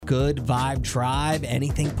Good Vibe Tribe.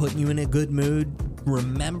 Anything putting you in a good mood?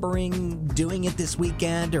 Remembering doing it this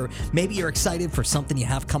weekend, or maybe you're excited for something you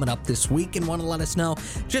have coming up this week and want to let us know,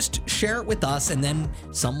 just share it with us, and then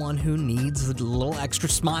someone who needs a little extra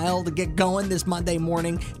smile to get going this Monday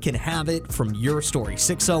morning can have it from your story.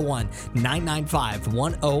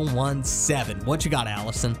 601-995-1017. What you got,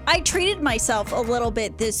 Allison? I treated myself a little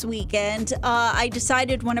bit this weekend. I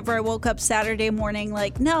decided whenever I woke up Saturday morning,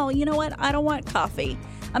 like, no, you know what? I don't want coffee.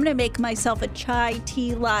 I'm going to make myself a chai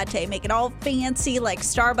tea latte, make it all fancy like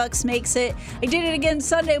Starbucks makes it. I did it again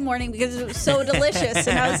Sunday morning because it was so delicious.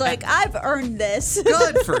 And I was like, I've earned this.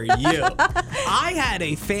 Good for you. I had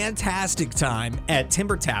a fantastic time at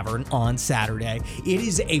Timber Tavern on Saturday. It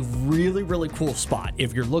is a really, really cool spot.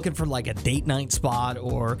 If you're looking for like a date night spot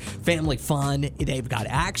or family fun, they've got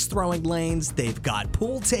axe throwing lanes, they've got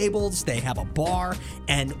pool tables, they have a bar,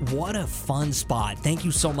 and what a fun spot. Thank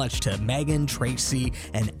you so much to Megan, Tracy,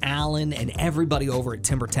 and Alan and everybody over at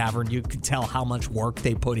Timber Tavern. You could tell how much work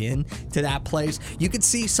they put in to that place. You could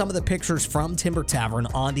see some of the pictures from Timber Tavern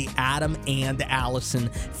on the Adam and Allison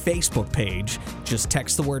Facebook page. Just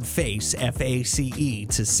text the word FACE, F-A-C-E,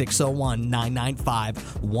 to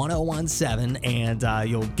 601-995-1017, and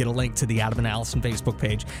you'll get a link to the Adam and Allison Facebook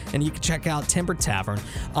page, and you can check out Timber Tavern.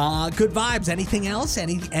 Good vibes. Anything else?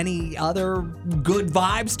 Any other good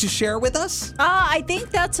vibes to share with us? I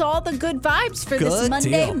think that's all the good vibes for this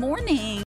Monday morning.